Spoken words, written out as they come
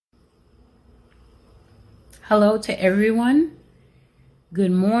Hello to everyone.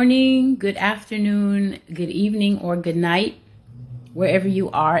 Good morning, good afternoon, good evening, or good night, wherever you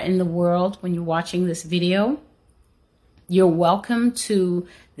are in the world when you're watching this video. You're welcome to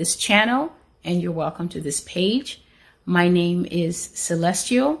this channel and you're welcome to this page. My name is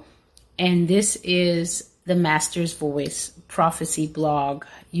Celestial and this is the Master's Voice Prophecy Blog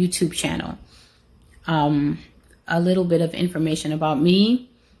YouTube channel. A little bit of information about me.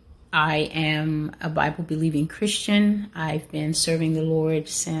 I am a Bible-believing Christian. I've been serving the Lord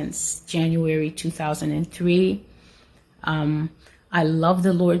since January 2003. I love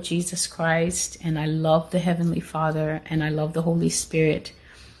the Lord Jesus Christ, and I love the Heavenly Father, and I love the Holy Spirit.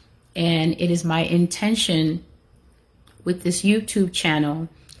 And it is my intention with this YouTube channel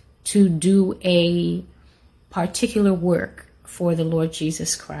to do a particular work for the Lord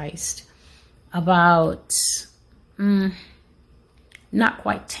Jesus Christ. About not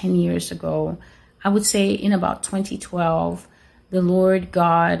quite 10 years ago, I would say in about 2012, the Lord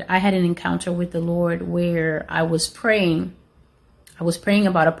God, I had an encounter with the Lord where I was praying. I was praying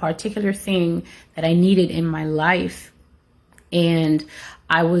about a particular thing that I needed in my life. And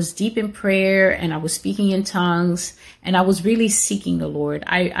I was deep in prayer and I was speaking in tongues and I was really seeking the Lord.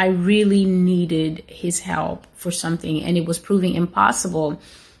 I really needed his help for something and it was proving impossible.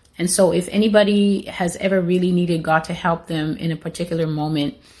 And so if anybody has ever really needed God to help them in a particular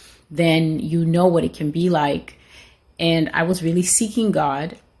moment, then you know what it can be like. And I was really seeking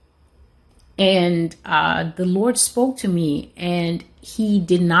God. And the Lord spoke to me and he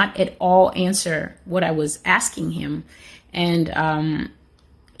did not at all answer what I was asking him. And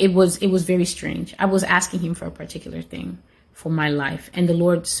it was very strange. I was asking him for a particular thing for my life. And the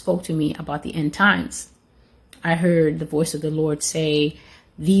Lord spoke to me about the end times. I heard the voice of the Lord say,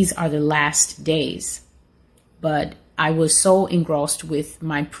 "These are the last days." But I was so engrossed with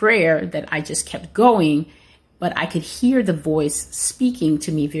my prayer that I just kept going. But I could hear the voice speaking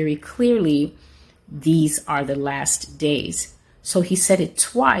to me very clearly, "These are the last days." So he said it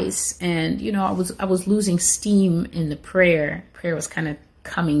twice. And, you know, I was losing steam in the prayer. Prayer was kind of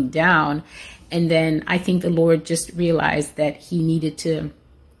coming down. And then I think the Lord just realized that he needed to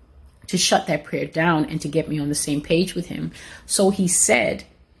shut that prayer down and to get me on the same page with him. So he said,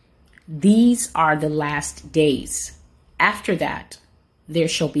 "These are the last days. After that, there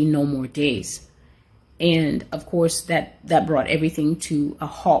shall be no more days." And of course, that brought everything to a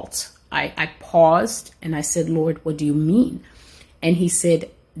halt. I paused and I said, "Lord, what do you mean?" And he said,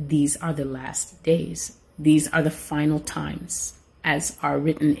 "These are the last days. These are the final times, as are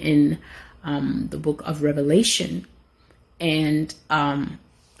written in the book of Revelation." And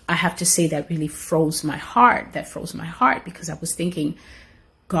I have to say that really froze my heart. That froze my heart because I was thinking,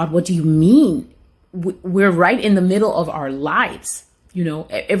 God, what do you mean? We're right in the middle of our lives. You know,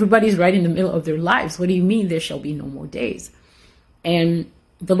 everybody's right in the middle of their lives. What do you mean there shall be no more days? And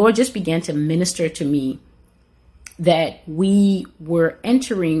the Lord just began to minister to me that we were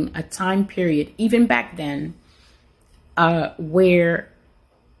entering a time period, even back then, where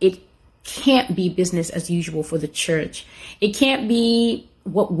it can't be business as usual for the church. It can't be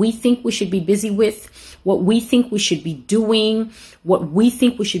what we think we should be busy with, what we think we should be doing, what we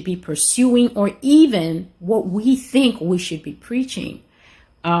think we should be pursuing, or even what we think we should be preaching.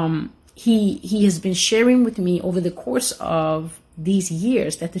 He has been sharing with me over the course of these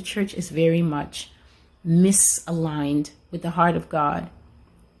years that the church is very much misaligned with the heart of God.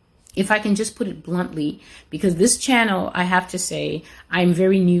 If I can just put it bluntly, because this channel, I have to say, I'm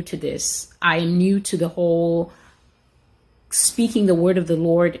very new to this. I am new to the whole speaking the word of the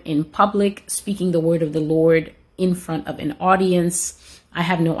Lord in public, speaking the word of the Lord in front of an audience. I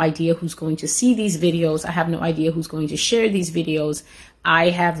have no idea who's going to see these videos. I have no idea who's going to share these videos. I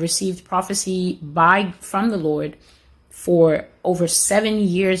have received prophecy from the Lord for over 7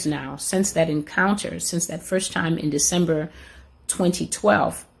 years now, since that encounter, since that first time in December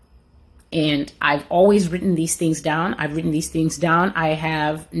 2012. And I've always written these things down. I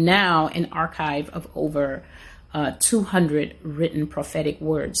have now an archive of over 200 written prophetic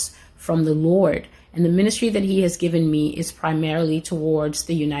words from the Lord. And the ministry that he has given me is primarily towards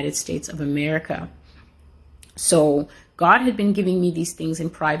the United States of America. So God had been giving me these things in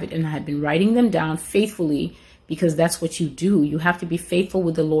private and I had been writing them down faithfully because that's what you do. You have to be faithful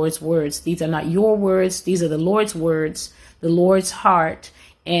with the Lord's words. These are not your words. These are the Lord's words, the Lord's heart.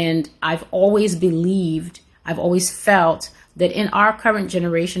 And I've always believed, I've always felt that in our current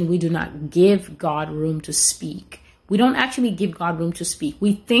generation, we do not give God room to speak. We don't actually give God room to speak.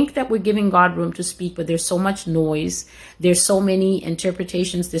 We think that we're giving God room to speak, but there's so much noise. There's so many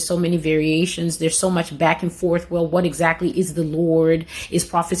interpretations. There's so many variations. There's so much back and forth. Well, what exactly is the Lord? Is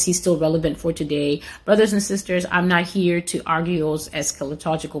prophecy still relevant for today? Brothers and sisters, I'm not here to argue those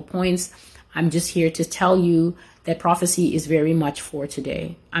eschatological points. I'm just here to tell you that prophecy is very much for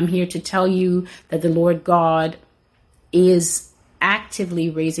today. I'm here to tell you that the Lord God is actively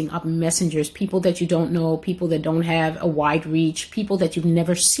raising up messengers, people that you don't know, people that don't have a wide reach, people that you've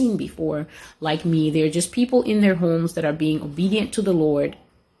never seen before, like me. They're just people in their homes that are being obedient to the Lord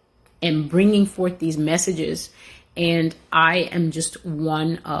and bringing forth these messages. And I am just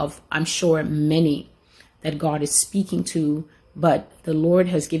one of, I'm sure, many that God is speaking to, but the Lord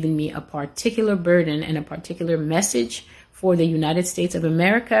has given me a particular burden and a particular message for the United States of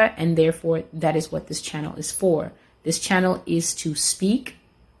America, and therefore that is what this channel is for. This channel is to speak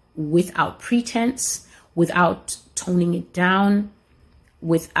without pretense, without toning it down,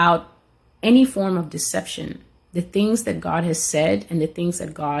 without any form of deception. The things that God has said and the things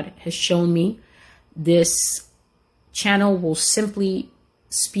that God has shown me, this channel will simply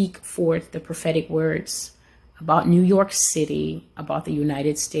speak forth the prophetic words about New York City, about the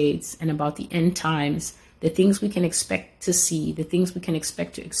United States, and about the end times, the things we can expect to see, the things we can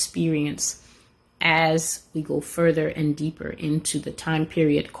expect to experience as we go further and deeper into the time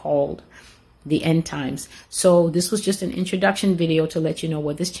period called the end times. So this was just an introduction video to let you know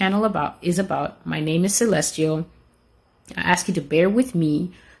what this channel is about. My name is Celestial. I ask you to bear with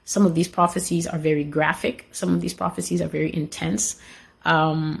me. Some of these prophecies are very graphic. Some of these prophecies are very intense.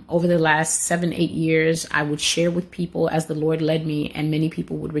 Over the last 7-8 years, I would share with people as the Lord led me, and many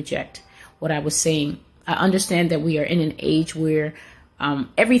people would reject what I was saying. I understand that we are in an age where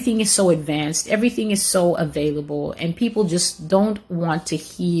everything is so advanced, everything is so available, and people just don't want to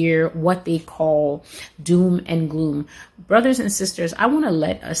hear what they call doom and gloom. Brothers and sisters, I want to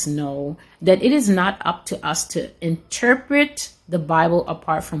let us know that it is not up to us to interpret the Bible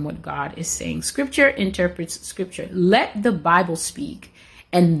apart from what God is saying. Scripture interprets Scripture. Let the Bible speak,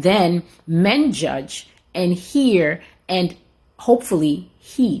 and then men judge and hear and hopefully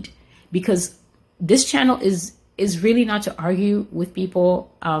heed, because this channel is really not to argue with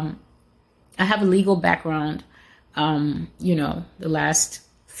people. I have a legal background, the last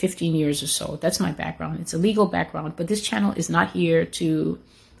 15 years or so. That's my background. It's a legal background, but this channel is not here to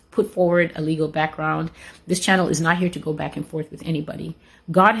put forward a legal background. This channel is not here to go back and forth with anybody.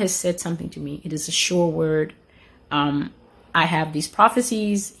 God has said something to me. It is a sure word. I have these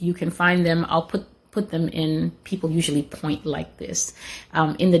prophecies. You can find them. I'll put them in. People usually point like this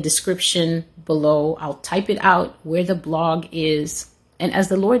in the description below. I'll type it out where the blog is, and as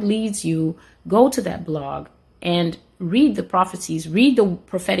the Lord leads you, go to that blog and read the prophecies, read the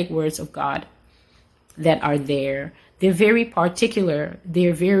prophetic words of God that are there. They're very particular,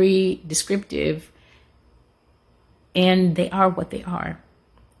 they're very descriptive, and they are what they are.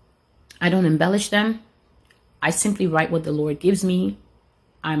 I don't embellish them. I simply write what the Lord gives me.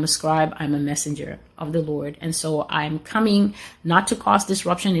 I'm a scribe, I'm a messenger of the Lord. And so I'm coming not to cause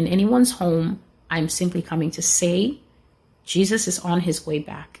disruption in anyone's home. I'm simply coming to say, Jesus is on his way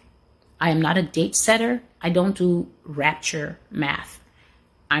back. I am not a date setter. I don't do rapture math.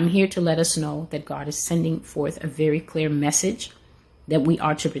 I'm here to let us know that God is sending forth a very clear message that we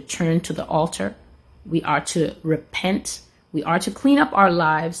are to return to the altar. We are to repent. We are to clean up our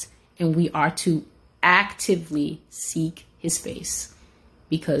lives, and we are to actively seek his face,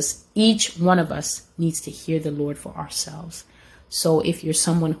 because each one of us needs to hear the Lord for ourselves. So if you're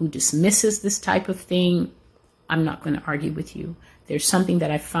someone who dismisses this type of thing, I'm not going to argue with you. There's something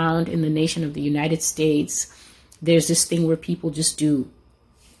that I found in the nation of the United States. There's this thing where people just do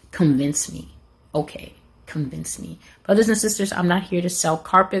convince me. Okay, convince me. Brothers and sisters, I'm not here to sell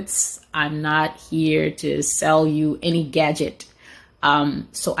carpets. I'm not here to sell you any gadget.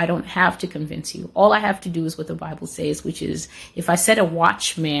 So I don't have to convince you. All I have to do is what the Bible says, which is if I set a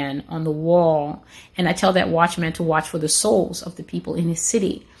watchman on the wall and I tell that watchman to watch for the souls of the people in his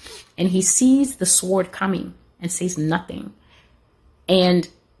city, and he sees the sword coming and says nothing, and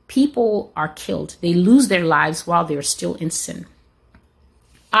people are killed, they lose their lives while they're still in sin,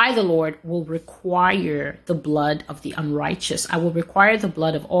 I, the Lord, will require the blood of the unrighteous. I will require the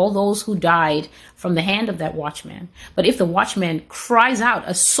blood of all those who died from the hand of that watchman. But if the watchman cries out,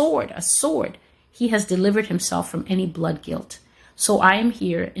 a sword, he has delivered himself from any blood guilt. So I am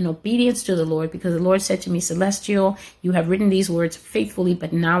here in obedience to the Lord, because the Lord said to me, Celestial, you have written these words faithfully,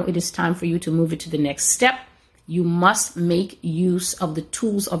 but now it is time for you to move it to the next step. You must make use of the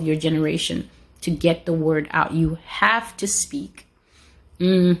tools of your generation to get the word out. You have to speak.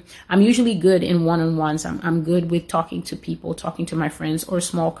 I'm usually good in one-on-ones. I'm good with talking to people, talking to my friends or a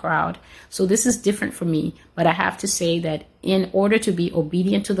small crowd. So this is different for me. But I have to say that in order to be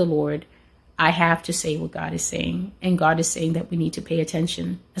obedient to the Lord, I have to say what God is saying. And God is saying that we need to pay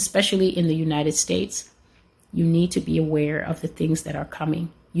attention, especially in the United States. You need to be aware of the things that are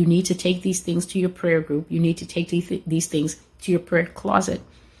coming. You need to take these things to your prayer group. You need to take these things to your prayer closet.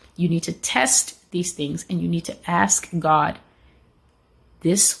 You need to test these things, and you need to ask God,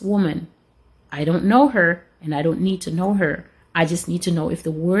 this woman, I don't know her and I don't need to know her. I just need to know if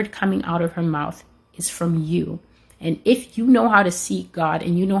the word coming out of her mouth is from you. And if you know how to seek God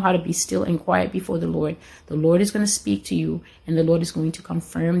and you know how to be still and quiet before the Lord is going to speak to you, and the Lord is going to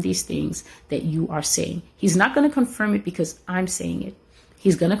confirm these things that you are saying. He's not going to confirm it because I'm saying it.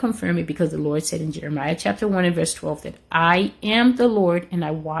 He's going to confirm it because the Lord said in Jeremiah chapter 1 and verse 12 that I am the Lord and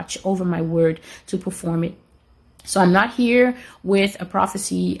I watch over my word to perform it. So I'm not here with a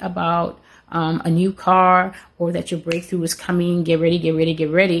prophecy about a new car or that your breakthrough is coming. Get ready, get ready,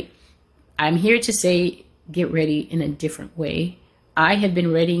 get ready. I'm here to say, get ready in a different way. I have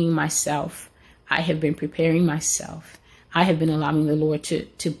been readying myself. I have been preparing myself. I have been allowing the Lord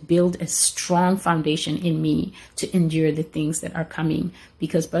to build a strong foundation in me to endure the things that are coming.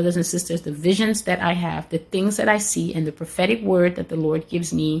 Because brothers and sisters, the visions that I have, the things that I see, and the prophetic word that the Lord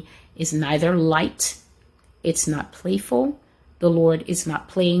gives me is neither light, it's not playful. The Lord is not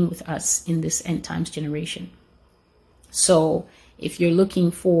playing with us in this end times generation. So if you're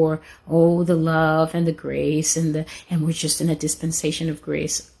looking for, the love and the grace and we're just in a dispensation of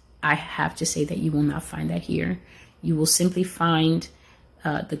grace, I have to say that you will not find that here. You will simply find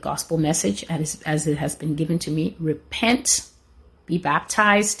the gospel message as it has been given to me. Repent, be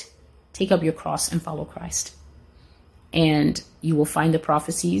baptized, take up your cross and follow Christ. And you will find the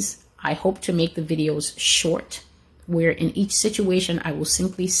prophecies. I hope to make the videos short, where in each situation I will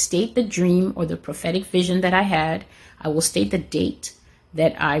simply state the dream or the prophetic vision that I had. I will state the date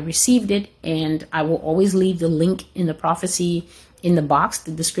that I received it, and I will always leave the link in the prophecy in the box,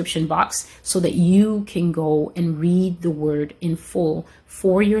 the description box, so that you can go and read the word in full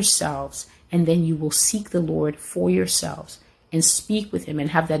for yourselves, and then you will seek the Lord for yourselves and speak with him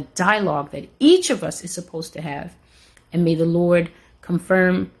and have that dialogue that each of us is supposed to have. And may the Lord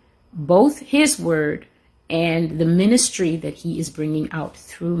confirm both his word and the ministry that he is bringing out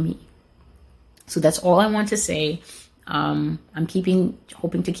through me. So that's all I want to say. I'm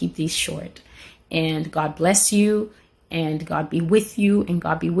hoping to keep these short. And God bless you, and God be with you, and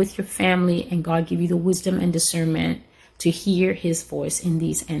God be with your family, and God give you the wisdom and discernment to hear his voice in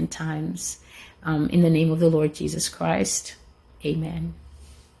these end times. In the name of the Lord Jesus Christ, amen.